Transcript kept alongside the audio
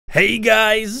Hey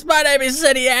guys, my name is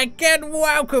Seniac and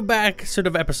welcome back to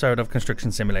another episode of Construction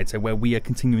Simulator where we are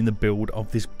continuing the build of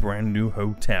this brand new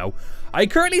hotel. I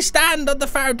currently stand on the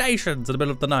foundations in the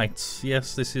middle of the night.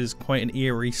 Yes, this is quite an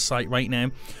eerie sight right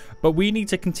now, but we need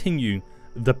to continue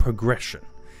the progression.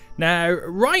 Now,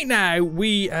 right now,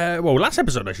 last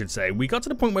episode I should say, we got to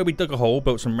the point where we dug a hole,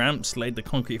 built some ramps, laid the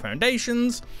concrete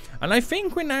foundations, and I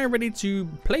think we're now ready to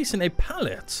place in a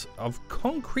pallet of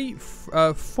concrete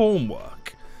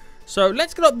formwork. So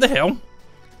let's get up the hill.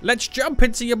 Let's jump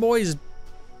into your boy's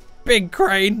big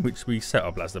crane, which we set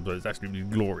up last episode. It's actually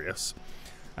glorious.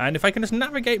 And if I can just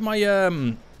navigate my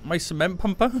my cement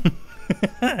pumper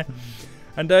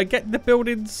and get the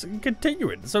buildings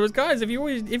continuing. So, guys, if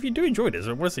you do enjoy this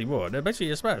and want to see more, then make sure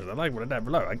you smash the like button down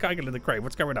below. I can't get in the crane.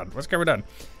 What's going on? What's going on?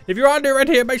 If you are new right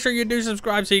here, make sure you do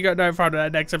subscribe so you get notified when the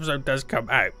next episode does come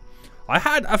out. I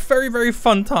had a very, very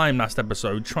fun time last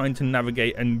episode trying to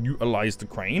navigate and utilize the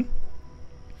crane.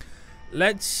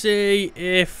 Let's see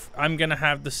if I'm going to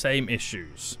have the same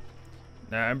issues.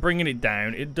 Now, I'm bringing it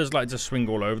down. It does like to swing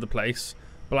all over the place.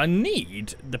 But I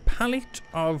need the palette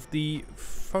of the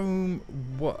foam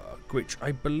work, which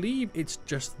I believe it's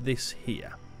just this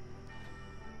here.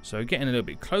 So getting a little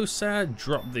bit closer,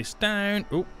 drop this down.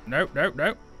 Oh, no.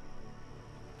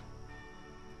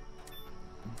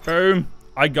 Boom.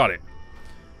 I got it.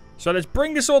 So let's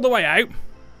bring this all the way out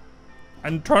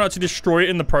and try not to destroy it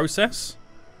in the process.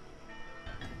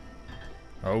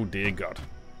 Oh dear God.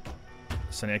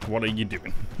 Seniac, what are you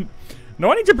doing?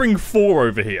 No, I need to bring 4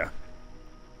 over here.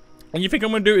 And you think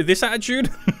I'm going to do it with this attitude?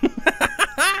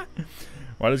 Right,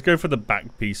 let's go for the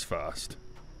back piece first.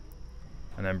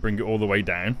 And then bring it all the way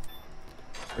down.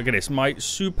 Look at this. My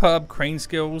superb crane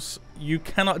skills, you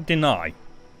cannot deny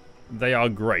they are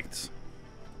great.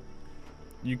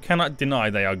 You cannot deny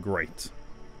they are great.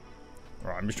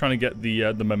 Right, I'm just trying to get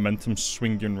the momentum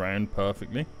swinging round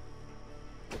perfectly.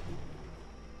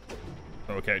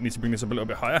 Okay, it needs to bring this up a little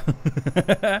bit higher.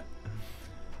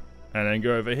 And then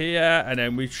go over here, and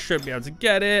then we should be able to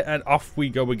get it, and off we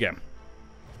go again.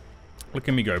 Look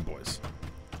at me go, boys.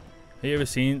 Have you ever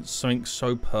seen something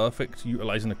so perfect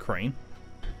utilizing a crane?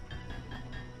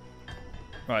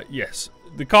 Right, yes.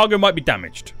 The cargo might be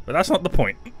damaged, but that's not the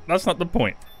point. That's not the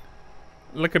point.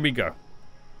 Look at me go.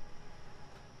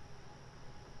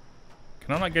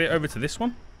 Can I not get it over to this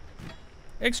one?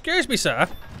 Excuse me, sir.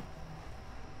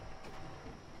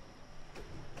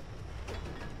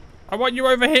 I want you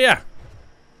over here.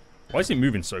 Why is he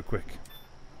moving so quick?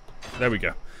 There we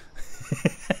go.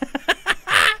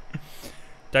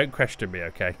 Don't question me,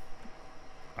 okay?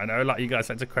 I know, like, you guys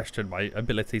like to question my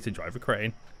ability to drive a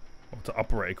crane. Or to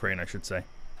operate a crane, I should say.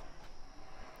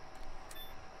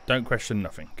 Don't question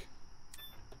nothing.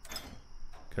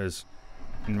 Because,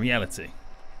 in reality,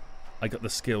 I got the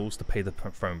skills to pay the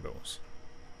phone bills.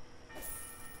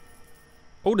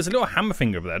 Oh, there's a little hammer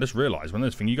thing over there. I just realised one of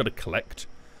those things you got to collect.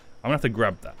 I'm going to have to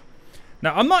grab that.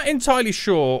 Now, I'm not entirely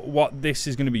sure what this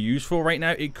is going to be used for right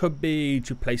now. It could be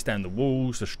to place down the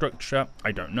walls, the structure.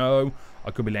 I don't know.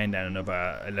 I could be laying down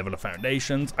another level of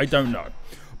foundations. I don't know.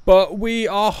 But we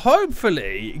are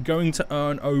hopefully going to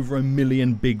earn over 1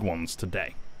 million big ones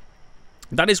today.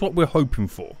 That is what we're hoping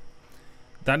for.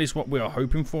 That is what we are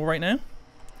hoping for right now.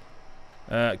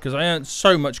 Because I earned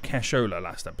so much cashola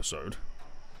last episode.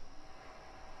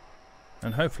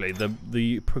 And hopefully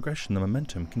the progression, the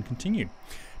momentum can continue.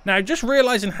 Now, just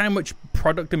realizing how much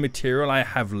product and material I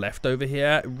have left over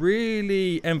here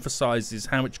really emphasizes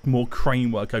how much more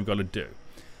crane work I've got to do.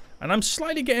 And I'm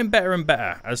slightly getting better and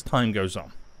better as time goes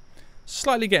on.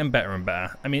 Slightly getting better and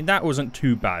better. I mean, that wasn't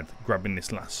too bad grabbing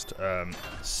this last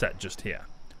set just here.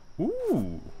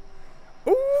 Ooh.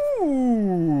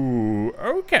 Ooh.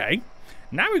 Okay.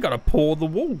 Now we've got to pour the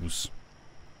walls.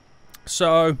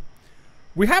 So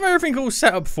we have everything all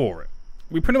set up for it.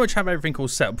 We pretty much have everything all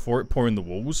set up for it, pouring the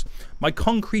walls. My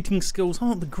concreting skills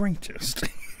aren't the greatest,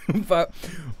 but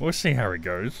we'll see how it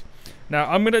goes.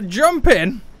 Now, I'm going to jump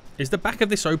in. Is the back of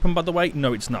this open, by the way?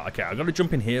 No, it's not. Okay, I've got to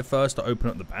jump in here first to open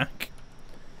up the back.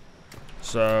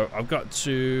 So, I've got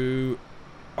to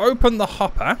open the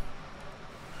hopper,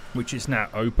 which is now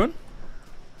open.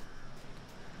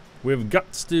 We've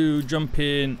got to jump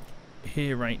in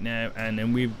here right now, and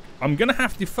then I'm going to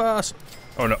have to first...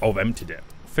 Oh, no, I've emptied it.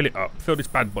 Fill it up. Fill this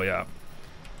bad boy up.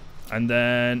 And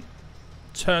then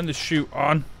turn the chute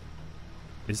on.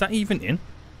 Is that even in?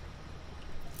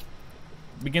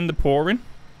 Begin the pouring.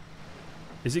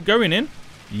 Is it going in?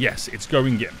 Yes, it's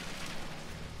going in.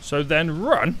 So then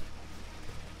run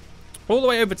all the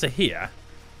way over to here.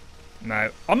 Now,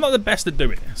 I'm not the best at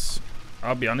doing this.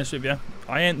 I'll be honest with you.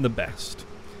 I ain't the best.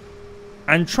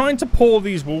 And trying to pour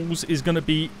these walls is going to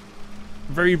be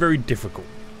very, very difficult.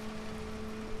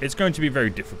 It's going to be very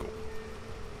difficult.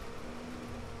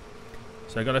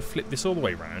 So I got to flip this all the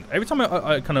way around. Every time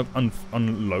I kind of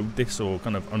unload this or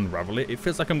kind of unravel it, it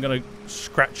feels like I'm going to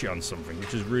scratch it on something,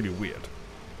 which is really weird.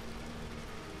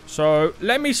 So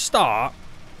let me start,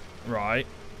 right,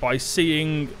 by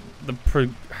seeing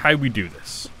how we do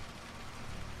this.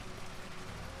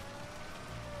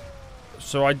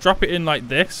 So I drop it in like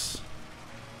this,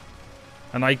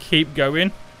 and I keep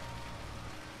going,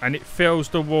 and it fills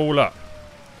the wall up.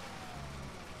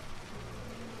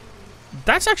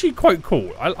 That's actually quite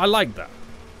cool. I like that.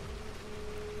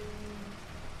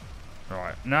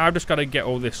 Alright, now I've just got to get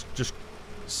all this just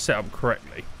set up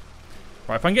correctly.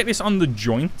 Right, if I can get this on the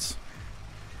joint,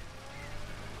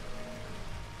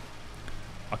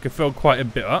 I can fill quite a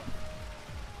bit up.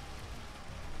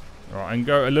 Right, and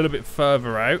go a little bit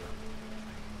further out.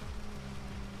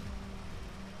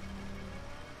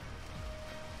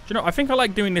 Do you know, I think I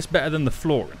like doing this better than the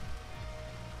flooring.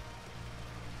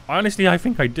 Honestly, I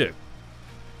think I do.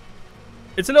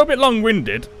 It's a little bit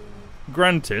long-winded,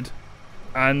 granted,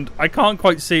 and I can't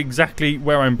quite see exactly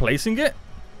where I'm placing it.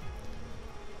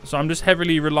 So I'm just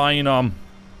heavily relying on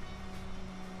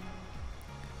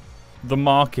the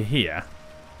marker here.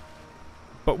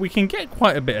 But we can get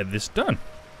quite a bit of this done.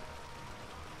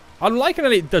 I'm liking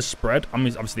that it does spread. I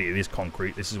mean, obviously it is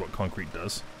concrete. This is what concrete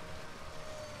does.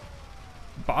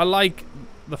 But I like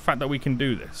the fact that we can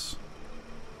do this.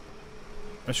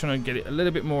 I'm just trying to get it a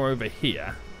little bit more over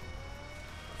here.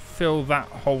 Fill that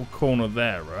whole corner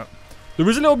there up. There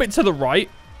is a little bit to the right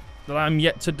that I'm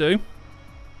yet to do.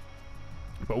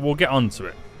 But we'll get onto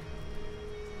it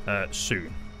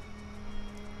soon.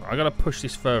 I gotta push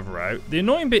this further out. The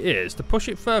annoying bit is, to push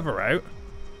it further out,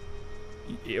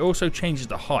 it also changes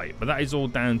the height. But that is all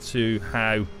down to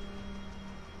how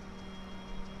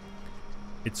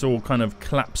it's all kind of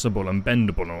collapsible and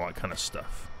bendable and all that kind of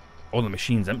stuff. Oh, the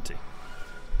machine's empty.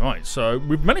 Right, so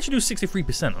we've managed to do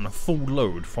 63% on a full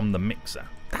load from the mixer.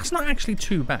 That's not actually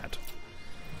too bad.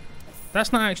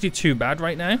 That's not actually too bad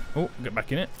right now. Oh, get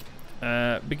back in it.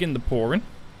 Begin the pouring.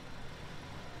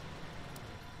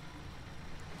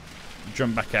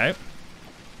 Jump back out.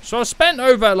 So I spent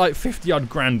over like 50 odd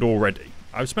grand already.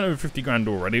 I've spent over 50 grand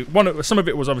already. Some of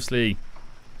it was obviously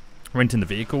renting the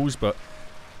vehicles, but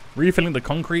refilling the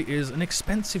concrete is an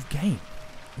expensive game.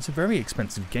 It's a very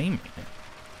expensive game.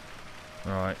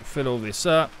 Alright, fill all this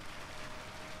up.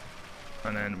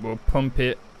 And then we'll pump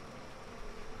it.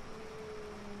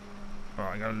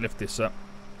 Alright, I'm going to lift this up.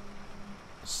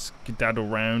 Skedaddle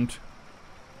round.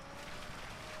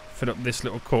 Fill up this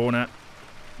little corner.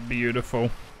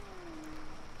 Beautiful.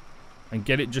 And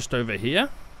get it just over here.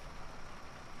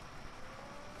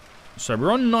 So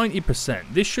we're on 90%.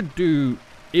 This should do...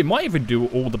 It might even do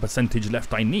all the percentage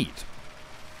left I need.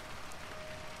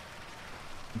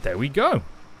 There we go.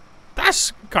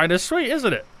 That's kind of sweet,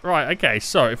 isn't it? Right, okay.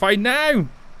 So if I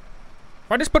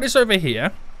just put this over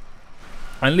here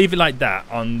and leave it like that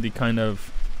on the kind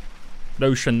of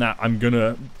notion that I'm going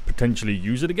to potentially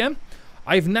use it again,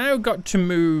 I've now got to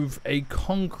move a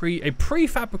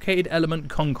prefabricated element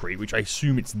concrete, which I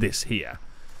assume it's this here.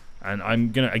 And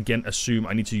I'm going to, again, assume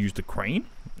I need to use the crane.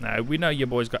 Now, we know your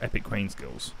boy's got epic crane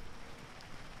skills.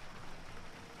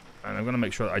 And I'm going to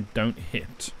make sure that I don't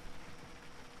hit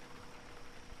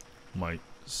my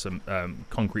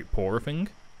concrete pourer thing.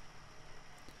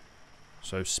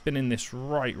 So spinning this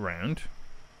right round.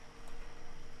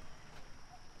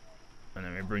 And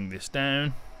then we bring this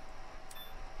down.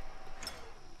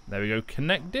 There we go,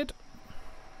 connected.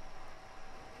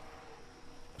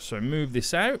 So move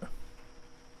this out.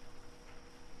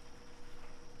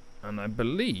 And I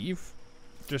believe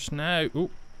just now, oh,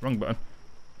 wrong button.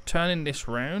 Turning this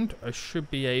round, I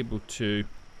should be able to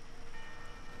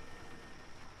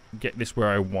get this where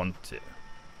I want it.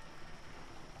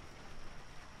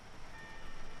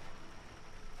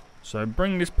 So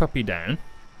bring this puppy down.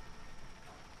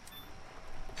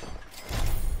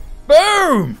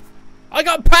 Boom! I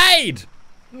got paid!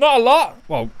 Not a lot.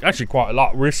 Well, actually quite a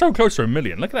lot. We're so close to 1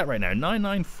 million. Look at that right now,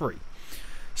 993.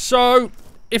 So,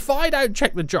 if I'd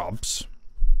out-check the jobs,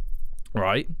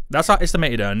 right, that's our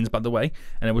estimated earnings, by the way,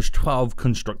 and it was 12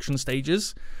 construction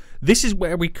stages. This is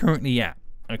where we're currently at,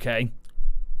 okay?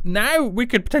 Now we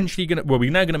could potentially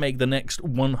we're now going to make the next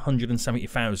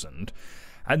 170,000,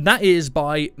 and that is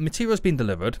by materials being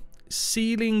delivered,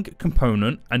 ceiling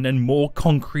component, and then more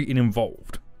concrete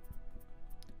involved.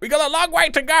 We got a long way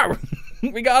to go.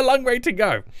 We got a long way to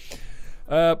go.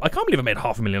 I can't believe I made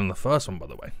 $500,000 on the first one, by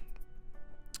the way.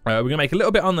 We're going to make a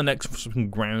little bit on the next for some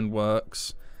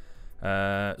groundworks.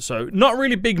 So not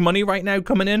really big money right now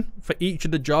coming in for each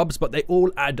of the jobs, but they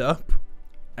all add up.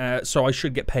 So I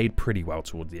should get paid pretty well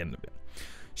towards the end of it.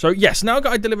 So yes, now I've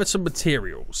got to deliver some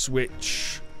materials,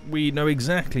 which we know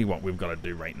exactly what we've got to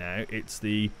do right now. It's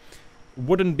the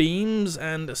wooden beams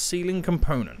and a ceiling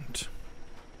component.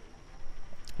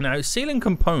 Now, ceiling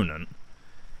component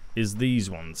is these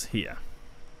ones here.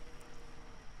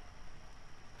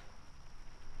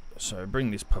 So bring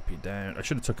this puppy down. I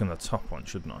should have taken the top one,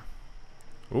 shouldn't I?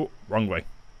 Oh, wrong way.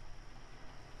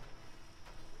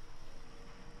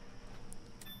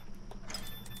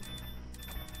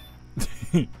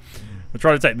 I'll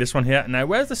try to take this one here. Now,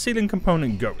 where's the ceiling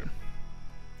component going?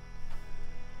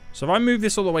 So if I move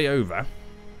this all the way over...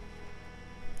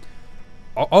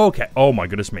 Oh, okay. Oh my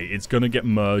goodness me. It's going to get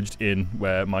merged in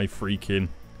where my freaking...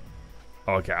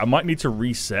 Okay, I might need to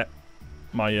reset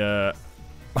my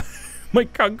my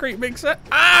concrete mixer.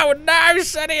 Oh no,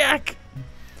 Seniac!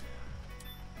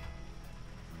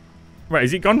 Right,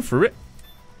 has it gone through it?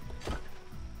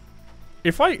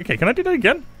 Okay, can I do that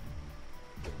again?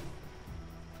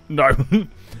 No.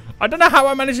 I don't know how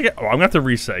I managed to get... Oh, I'm going to have to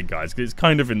reset it, guys, because it's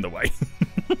kind of in the way.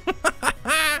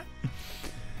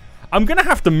 I'm going to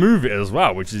have to move it as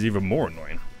well, which is even more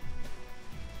annoying.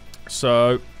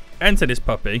 So, enter this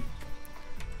puppy.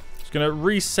 Just going to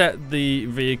reset the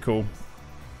vehicle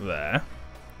there.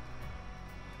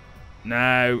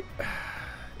 Now,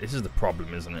 this is the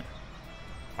problem, isn't it?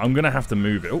 I'm going to have to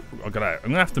move it. Oh, I got out.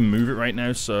 I'm going to have to move it right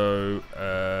now. So,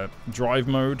 drive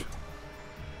mode.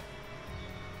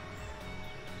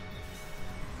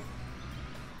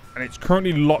 And it's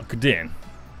currently locked in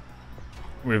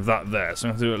with that there. So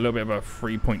I'm going to do a little bit of a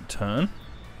 3-point turn.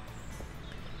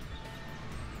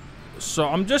 So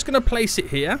I'm just going to place it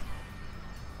here.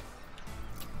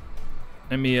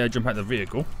 Let me jump out the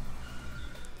vehicle.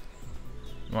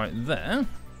 Right there.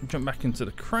 Jump back into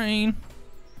the crane.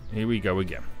 Here we go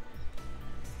again.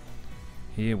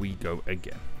 Here we go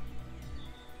again.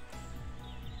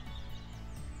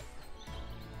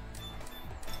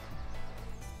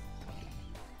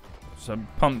 So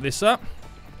pump this up.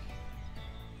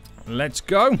 Let's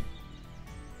go.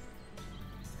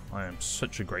 I am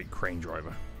such a great crane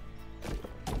driver.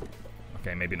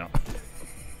 Okay, maybe not.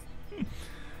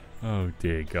 Oh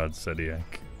dear God, Seniac.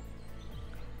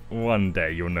 One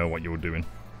day you'll know what you're doing.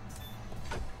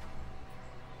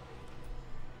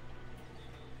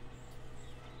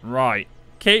 Right.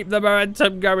 Keep the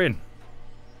momentum going.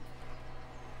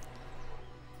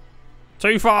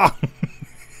 Too far.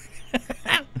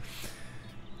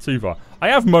 Too far. I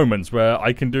have moments where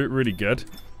I can do it really good,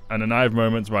 and then I have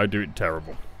moments where I do it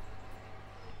terrible.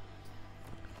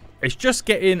 It's just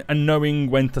getting and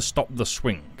knowing when to stop the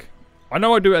swing. I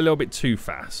know I do it a little bit too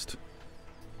fast,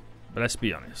 but let's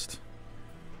be honest.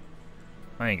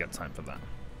 I ain't got time for that.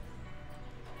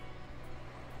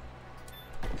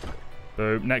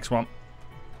 Boom. Next one.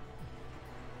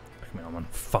 I'm on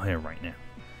fire right now.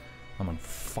 I'm on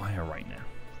fire right now.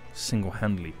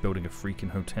 Single-handedly building a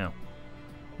freaking hotel.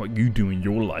 What you do in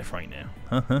your life right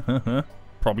now.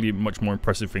 Probably much more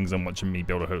impressive things than watching me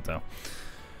build a hotel.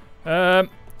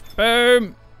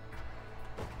 Boom.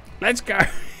 Let's go.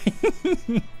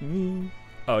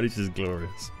 Oh, this is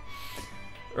glorious.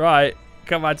 Right.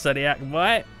 Come on, Seniac,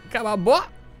 boy. Come on, boy.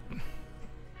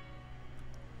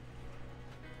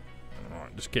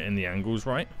 Alright, just getting the angles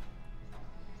right.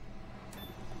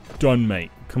 Done,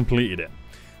 mate. Completed it.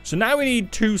 So now we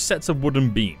need 2 sets of wooden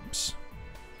beams.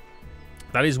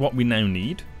 That is what we now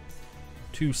need.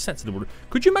 2 sets of the wooden.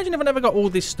 Could you imagine if I never got all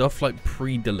this stuff like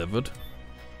pre-delivered?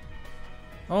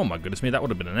 Oh my goodness me, that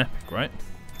would have been an epic, right?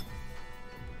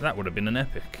 That would have been an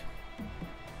epic.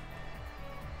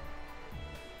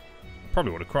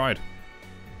 Probably would have cried.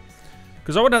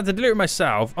 Because I would have to deliver it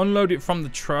myself, unload it from the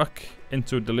truck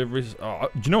into a delivery. Oh,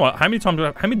 do you know what? How many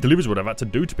deliveries would I have had to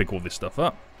do to pick all this stuff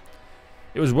up?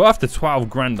 It was worth the 12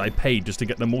 grand I paid just to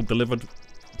get them all delivered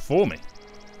for me.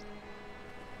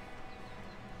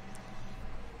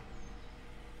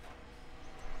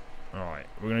 Alright,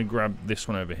 we're going to grab this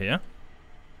one over here.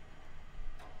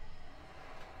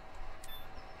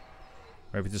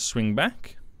 Ready to swing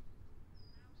back.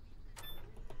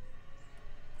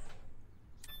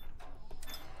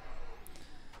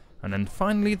 And then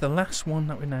finally, the last one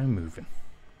that we're now moving.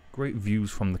 Great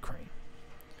views from the crane.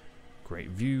 Great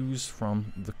views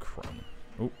from the crane.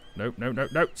 Oh, no, no, no,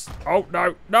 no. Oh,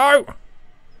 no, no!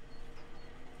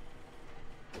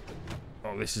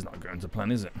 Oh, this is not going to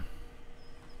plan, is it?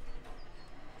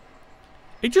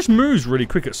 It just moves really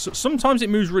quick. Sometimes it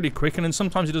moves really quick, and then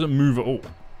sometimes it doesn't move at all.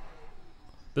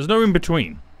 There's no in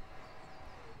between.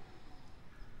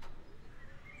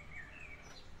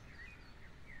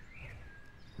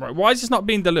 Right, why is this not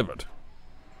being delivered?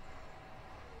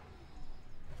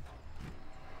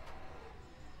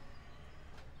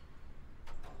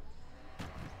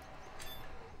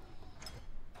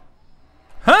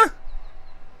 Huh?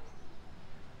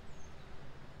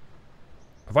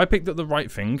 Have I picked up the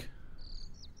right thing?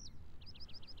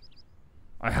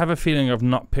 I have a feeling I've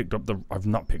not picked up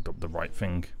the right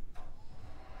thing.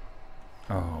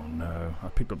 Oh no, I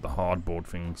picked up the hardboard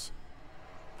things.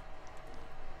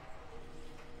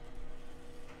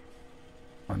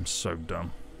 I'm so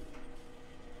dumb.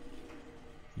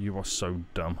 You are so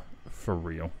dumb. For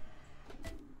real.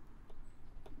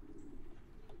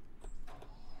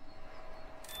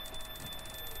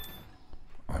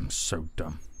 I'm so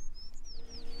dumb.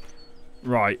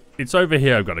 Right, it's over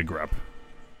here I've got to grab.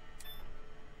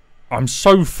 I'm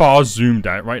so far zoomed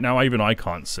out right now, even I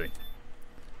can't see.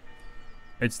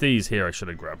 It's these here I should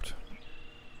have grabbed.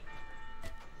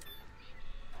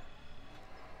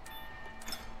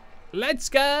 Let's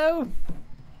go!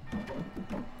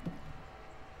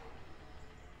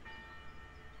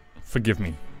 Forgive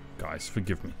me, guys.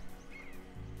 Forgive me.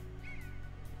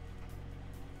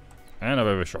 And I've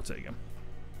overshot it again.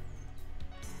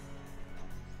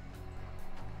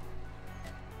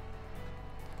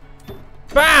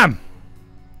 Bam!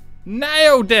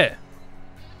 Nailed it!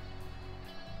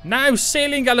 Now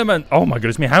ceiling element. Oh my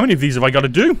goodness me, how many of these have I got to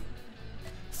do?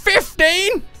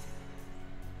 15?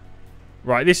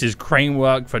 Right, this is crane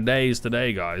work for days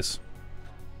today, guys.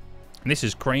 This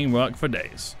is crane work for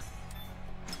days.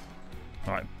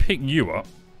 Alright, pick you up.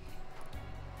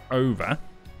 Over.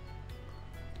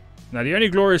 Now, the only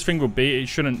glorious thing will be it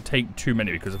shouldn't take too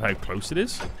many because of how close it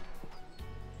is.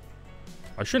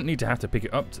 I shouldn't need to have to pick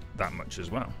it up that much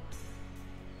as well.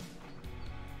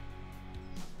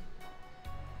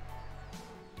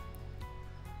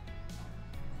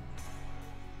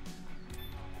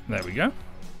 There we go.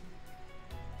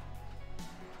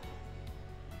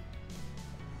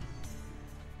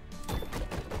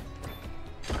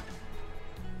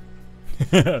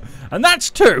 And that's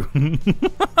 2.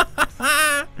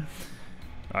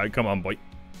 Alright, come on, boy.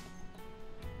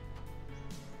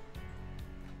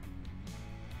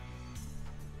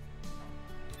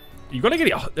 You gotta get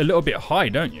it a little bit high,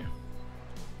 don't you?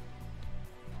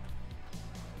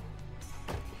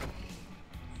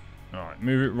 Alright,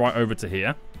 move it right over to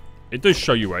here. It does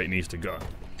show you where it needs to go.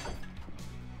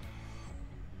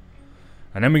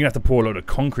 And then we're gonna have to pour a load of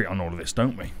concrete on all of this,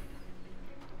 don't we?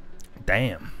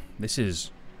 Damn. This is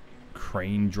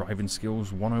crane driving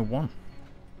skills 101.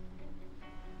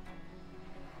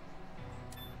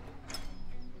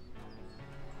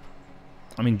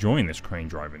 I'm enjoying this crane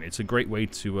driving. It's a great way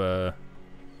to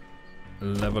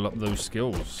level up those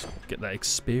skills. Get that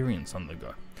experience on the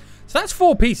go. So that's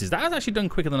 4 pieces. That was actually done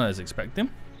quicker than I was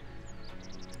expecting.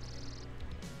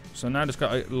 So now I just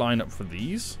got to line up for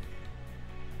these.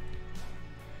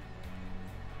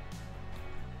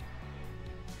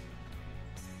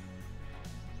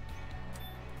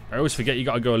 I always forget you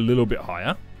got to go a little bit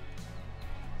higher.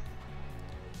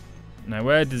 Now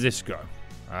where does this go?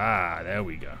 Ah, there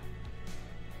we go.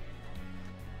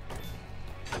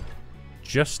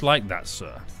 Just like that,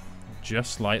 sir.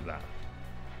 Just like that.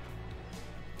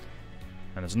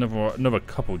 And there's another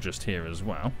couple just here as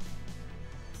well.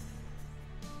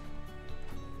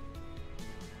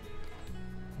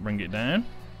 Bring it down.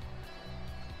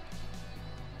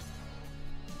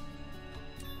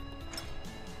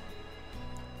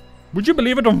 Would you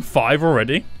believe I've done 5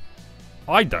 already?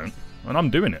 I don't, and I'm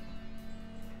doing it.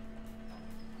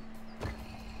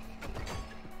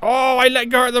 Oh, I let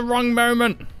go at the wrong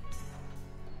moment.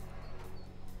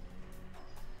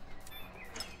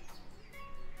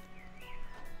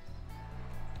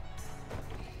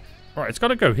 Alright, it's got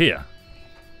to go here.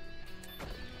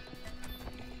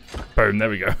 Boom, there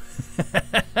we go.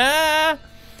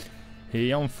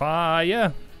 He on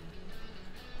fire.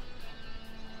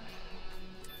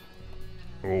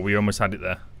 Oh, we almost had it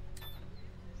there.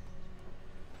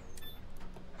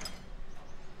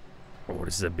 Oh,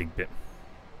 this is a big bit.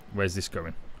 Where's this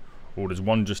going? Oh, there's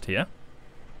one just here.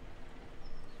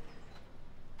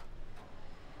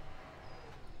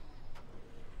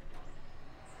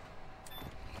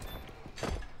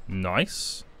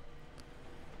 Nice.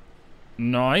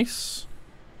 Nice.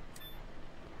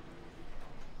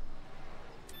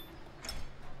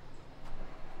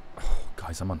 Oh,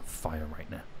 guys, I'm on fire right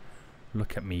now.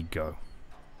 Look at me go.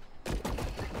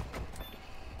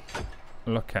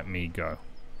 Look at me go.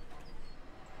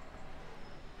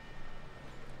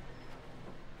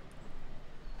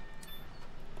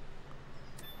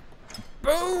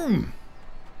 Boom!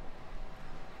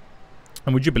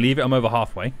 And would you believe it? I'm over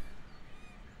halfway.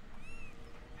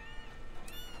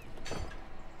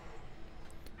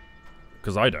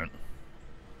 because I don't.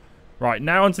 Right,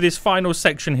 now onto this final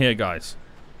section here, guys.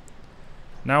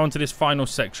 Now onto this final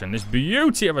section. This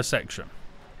beauty of a section.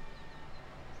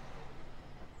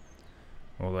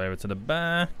 All the way over to the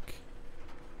back.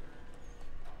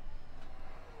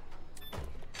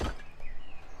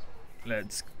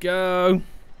 Let's go.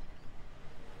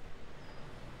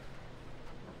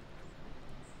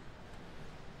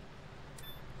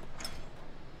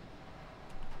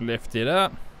 Lift it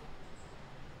up.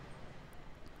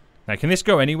 Now, can this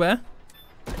go anywhere?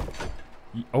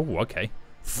 Oh, okay.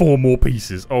 4 more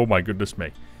pieces. Oh, my goodness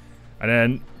me. And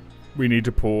then we need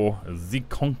to pour the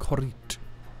concrete.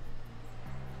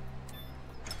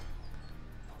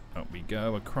 Up we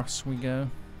go. Across we go.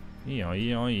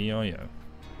 E-I-E-I-E-I-O.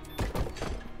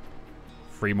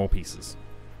 3 more pieces.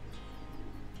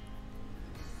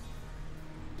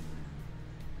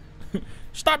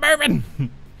 Stop moving!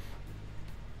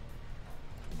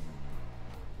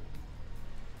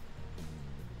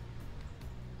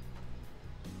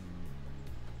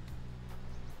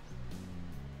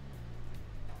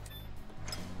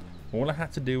 All I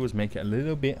had to do was make it a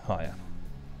little bit higher.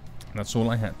 That's all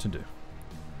I had to do.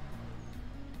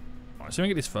 Alright, so we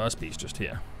get this first piece just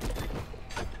here.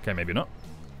 Okay, maybe not.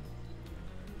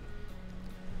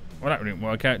 Well, that didn't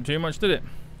work out too much, did it?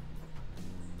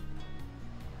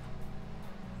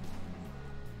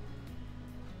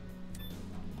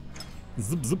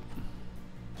 Zip, zip.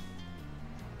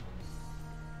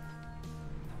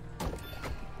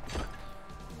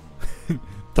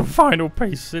 The final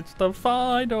piece. It's the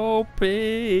final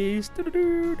piece. Doo -doo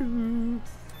 -doo -doo.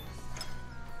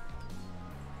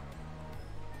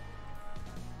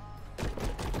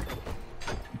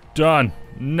 Done.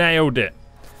 Nailed it.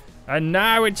 And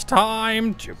now it's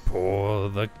time to pour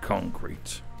the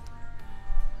concrete.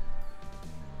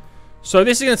 So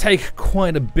this is going to take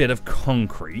quite a bit of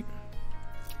concrete.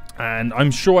 And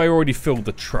I'm sure I already filled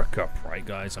the truck up, right,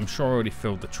 guys? I'm sure I already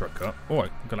filled the truck up. Oh, I'm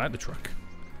going to add the truck.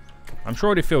 I'm sure I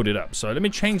already filled it up. So let me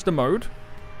change the mode.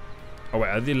 Oh, wait.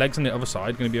 Are the legs on the other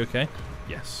side going to be okay?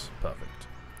 Yes. Perfect.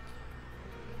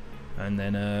 And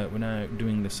then we're now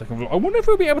doing the second floor. I wonder if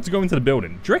we'll be able to go into the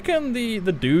building. Do you reckon the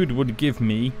dude would give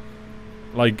me,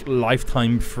 like,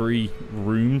 lifetime free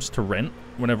rooms to rent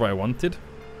whenever I wanted?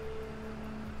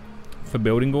 For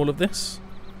building all of this?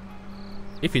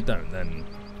 If you don't, then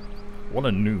what a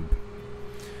noob.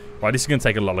 Right, this is going to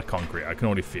take a lot of concrete. I can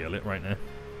already feel it right now.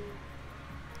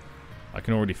 I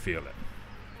can already feel it.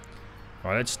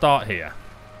 Alright, let's start here.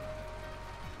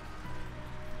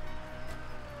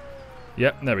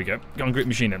 Yep, there we go. Concrete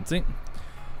machine empty.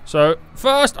 So,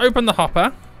 first, open the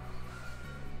hopper.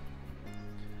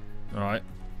 Alright.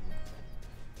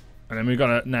 And then we've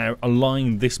got to now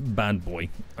align this bad boy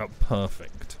up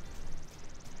perfect.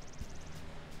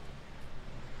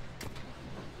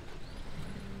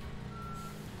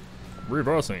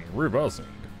 Reversing, reversing.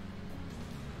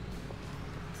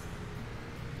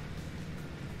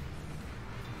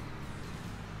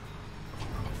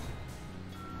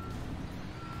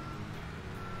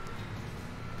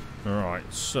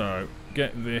 Alright, so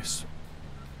get this.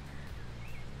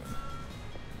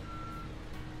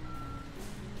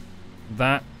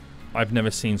 That, I've never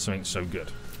seen something so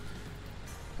good.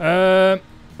 Right,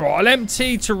 I'll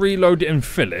empty to reload it and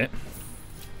fill it.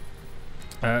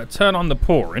 Turn on the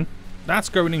pouring. That's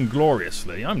going in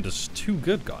gloriously. I'm just too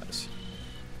good, guys.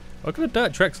 Look at the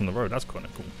dirt tracks on the road. That's kind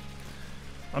of cool.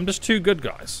 I'm just too good,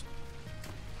 guys.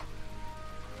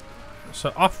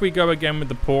 So off we go again with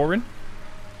the pouring.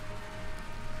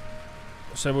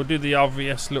 So we'll do the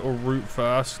obvious little route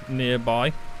first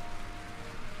nearby.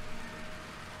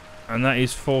 And that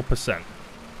is 4%.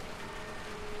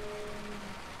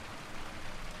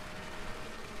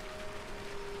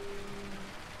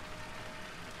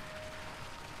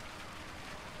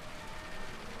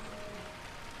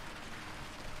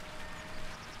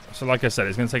 So like I said,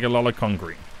 it's going to take a lot of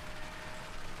concrete.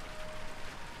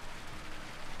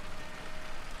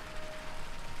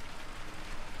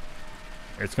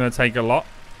 It's going to take a lot.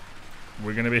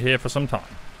 We're going to be here for some time.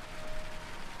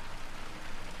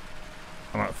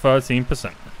 I'm at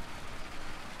 13%.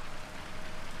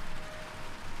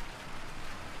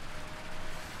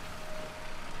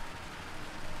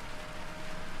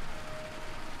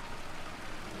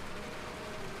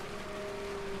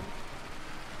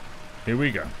 Here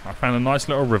we go. I found a nice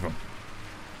little river.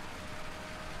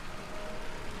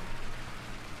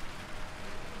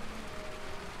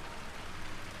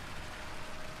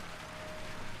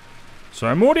 So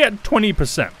I'm already at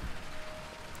 20%,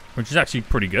 which is actually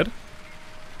pretty good.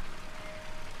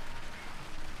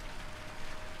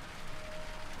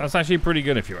 That's actually pretty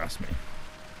good if you ask me.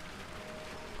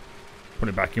 Put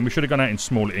it back in. We should have gone out in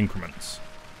smaller increments.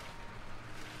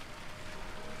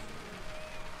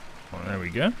 Well, there we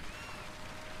go.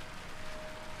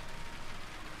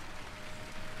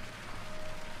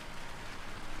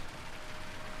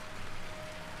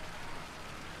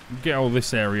 Get all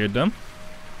this area done.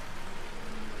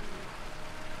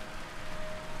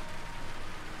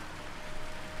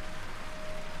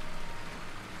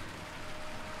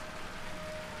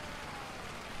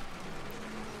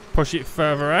 Push it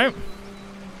further out.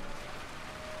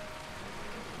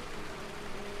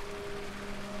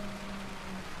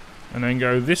 And then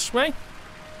go this way.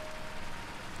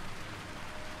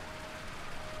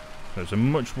 So it's a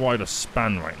much wider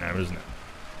span right now, isn't it?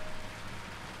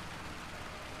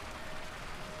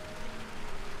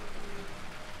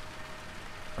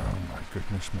 Oh my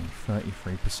goodness me,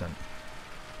 33%.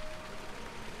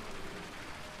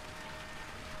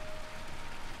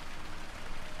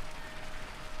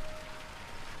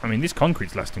 I mean, this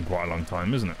concrete's lasting quite a long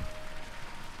time, isn't it?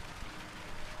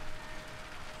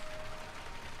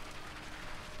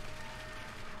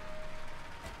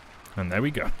 And there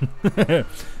we go.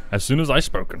 As soon as I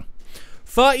spoken.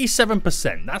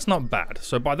 37%, that's not bad.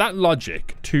 So by that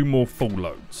logic, 2 more full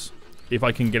loads. If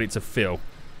I can get it to fill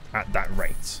at that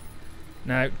rate.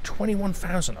 Now,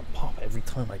 21,000 a pop every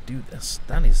time I do this.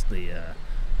 That is the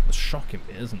shocking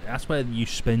bit, isn't it? That's where you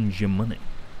spend your money.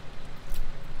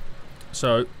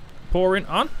 So, pouring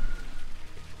on.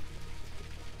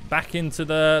 Back into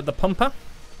the pumper.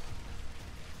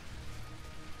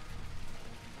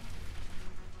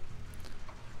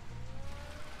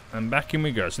 And back in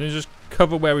we go. So let's just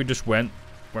cover where we just went,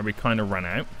 where we kind of ran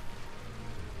out.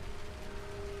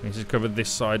 Let's just cover this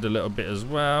side a little bit as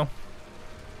well.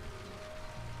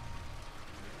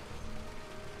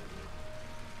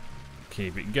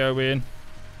 Keep it going.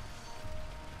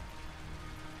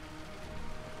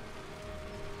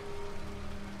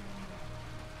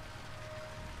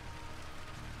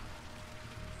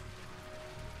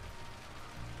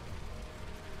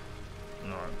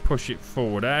 Alright, push it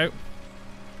forward out.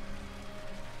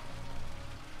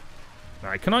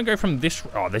 Alright, can I go from this?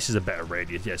 Oh, this is a better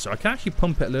radius. Yeah, so I can actually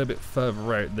pump it a little bit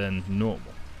further out than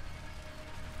normal.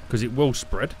 Because it will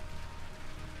spread.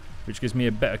 Which gives me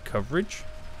a better coverage.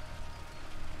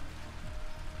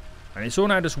 And it's all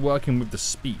now just working with the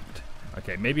speed.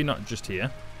 Okay, maybe not just here.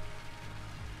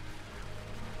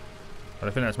 But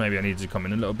I think that's maybe I need to come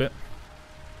in a little bit.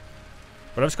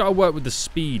 But I've just got to work with the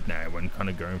speed now when kind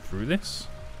of going through this.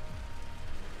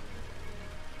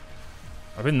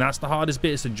 I think that's the hardest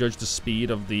bit, is to judge the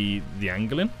speed of the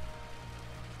angling.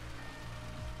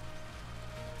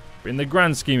 But in the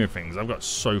grand scheme of things, I've got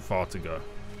so far to go.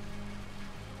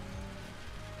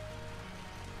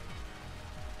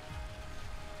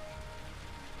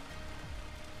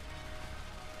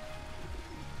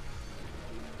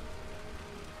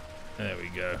 There we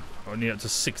go. Only up to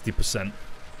 60%.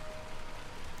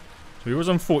 So he was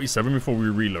on 47 before we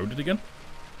reloaded again.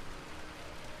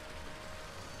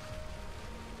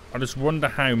 I just wonder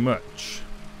how much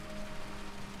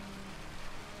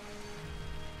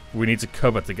we need to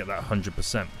cover to get that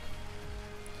 100%.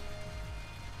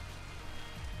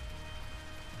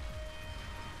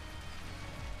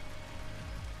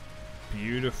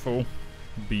 Beautiful,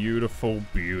 beautiful,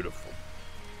 beautiful.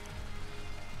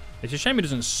 It's a shame it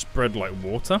doesn't spread like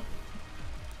water.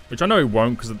 Which I know it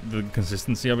won't because of the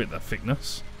consistency of it, the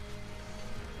thickness.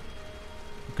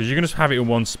 Because you can just have it in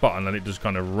one spot and let it just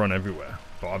kind of run everywhere.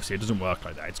 But obviously it doesn't work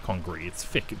like that. It's concrete, it's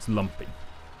thick, it's lumpy.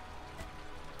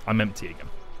 I'm empty again.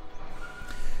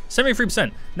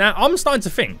 73%. Now, I'm starting to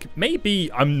think, maybe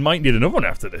I might need another one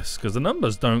after this, because the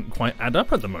numbers don't quite add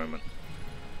up at the moment.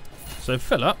 So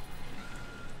fill up.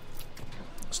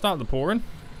 Start the pouring.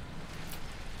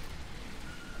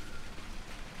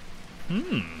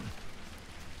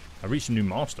 I reached a new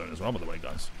milestone as well, by the way,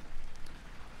 guys.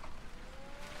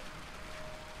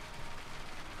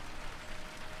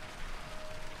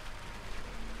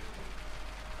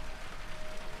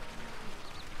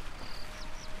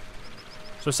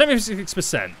 So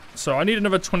 76%. So I need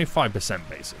another 25%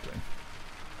 basically.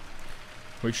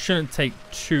 Which shouldn't take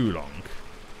too long.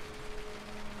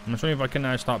 I'm just wondering if I can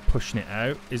now start pushing it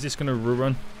out. Is this going to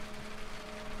ruin?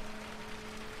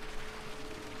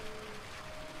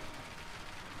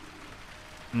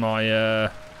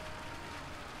 My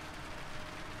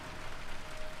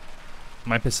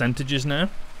percentages now?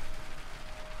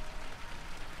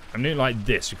 I'm doing it like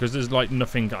this because there's like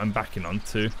nothing that I'm backing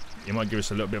onto. It might give us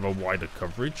a little bit of a wider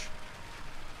coverage.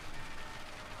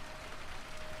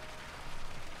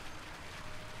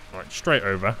 Right, straight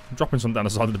over. I'm dropping some down the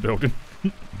side of the building.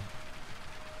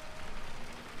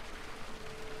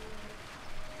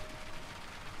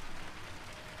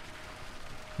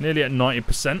 Nearly at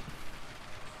 90%.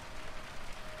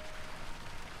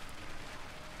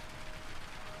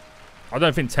 I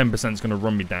don't think 10% is going to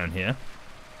run me down here.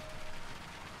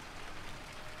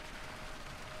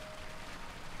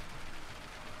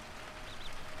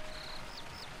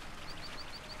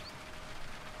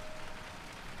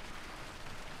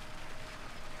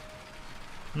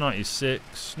 $96,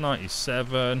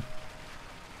 $97,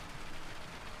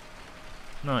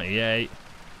 $98.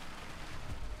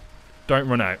 Don't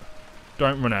run out.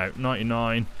 Don't run out.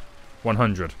 $99,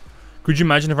 $100. Could you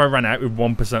imagine if I ran out with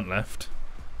 1% left?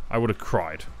 I would have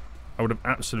cried. I would have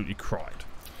absolutely cried.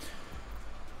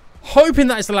 Hoping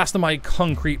that is the last of my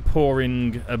concrete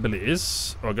pouring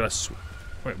abilities. Oh, I gotta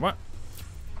wait, what?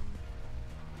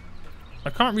 I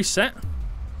can't reset.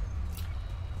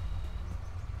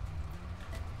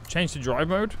 Change to drive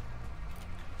mode.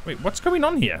 Wait, what's going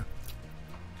on here?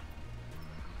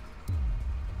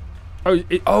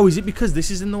 Oh, is it because this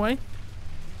is in the way?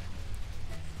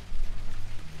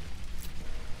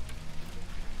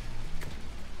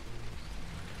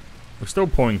 We're still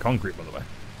pouring concrete, by the way.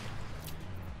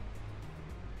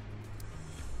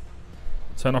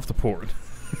 Turn off the pouring.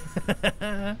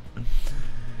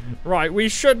 Right, we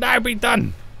should now be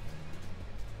done.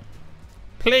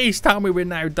 Please tell me we're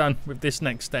now done with this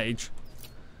next stage.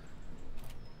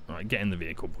 Alright, get in the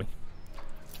vehicle, boy.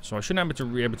 So I should now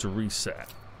be able to reset.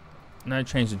 Now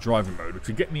change the driving mode, which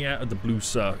would get me out of the blue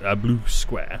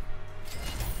square.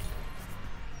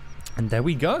 And there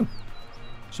we go.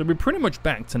 So we're pretty much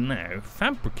back to now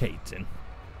fabricating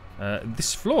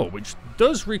this floor, which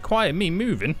does require me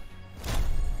moving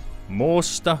more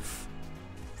stuff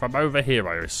from over here,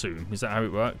 I assume. Is that how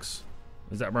it works?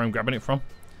 Is that where I'm grabbing it from?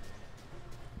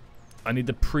 I need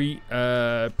the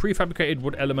prefabricated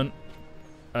wood element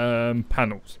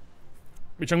panels,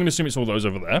 which I'm going to assume it's all those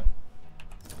over there.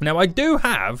 Now, I do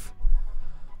have,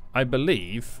 I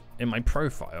believe, in my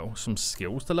profile, some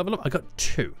skills to level up. I got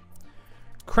 2.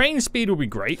 Crane speed will be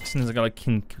great, since I got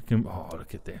a oh,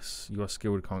 look at this. You are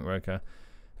skilled concrete worker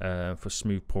for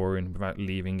smooth pouring without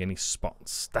leaving any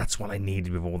spots. That's what I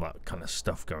needed with all that kind of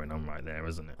stuff going on right there,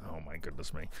 isn't it? Oh my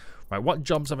goodness me. Right, what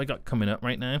jobs have I got coming up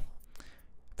right now?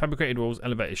 Fabricated walls,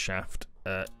 elevator shaft,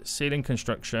 ceiling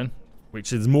construction,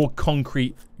 which is more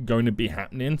concrete going to be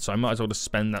happening, so I might as well just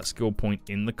spend that skill point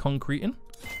in the concreting.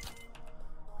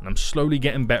 And I'm slowly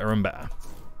getting better and better.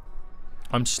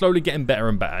 I'm slowly getting better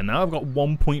and better. Now I've got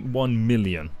 1.1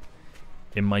 million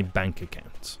in my bank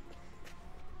account.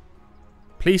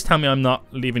 Please tell me I'm not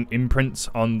leaving imprints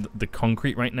on the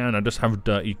concrete right now and I just have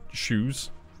dirty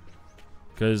shoes.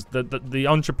 Because the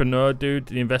entrepreneur dude,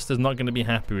 the investor's not going to be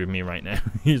happy with me right now.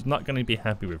 He's not going to be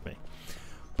happy with me.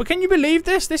 But can you believe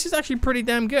this? This is actually pretty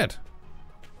damn good.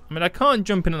 I mean, I can't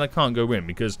jump in and I can't go in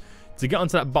because to get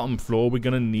onto that bottom floor, we're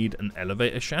going to need an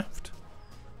elevator shaft.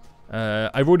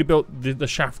 I've already built the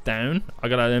shaft down. I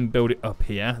got to then build it up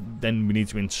here. Then we need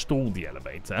to install the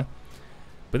elevator.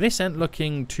 But this ain't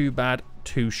looking too bad,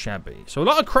 too shabby. So a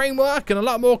lot of crane work and a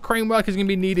lot more crane work is going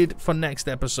to be needed for next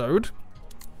episode.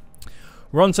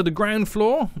 We're on to the ground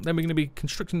floor. Then we're going to be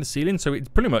constructing the ceiling. So it's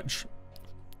pretty much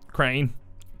crane,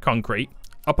 concrete,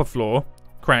 upper floor,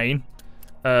 crane,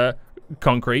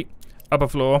 concrete, upper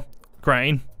floor,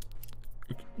 crane,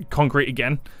 concrete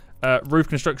again, roof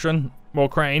construction, more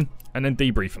crane, and then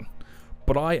debriefing.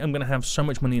 But I am going to have so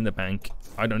much money in the bank,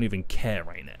 I don't even care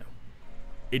right now.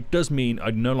 It does mean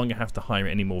I no longer have to hire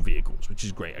any more vehicles, which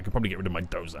is great. I could probably get rid of my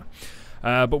dozer.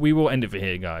 But we will end it for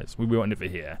here, guys. We will end it for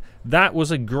here. That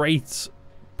was a great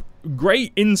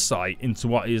insight into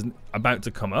what is about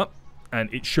to come up.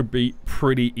 And it should be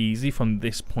pretty easy from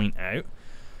this point out.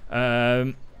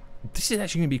 This is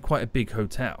actually going to be quite a big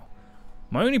hotel.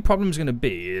 My only problem is going to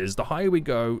be is the higher we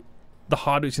go, the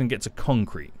harder it's going to get to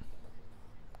concrete.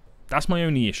 That's my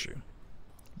only issue.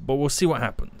 But we'll see what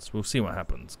happens. We'll see what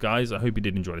happens. Guys, I hope you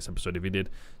did enjoy this episode. If you did,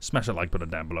 smash that like button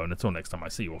down below. And until next time, I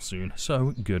see you all soon.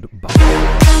 So, goodbye.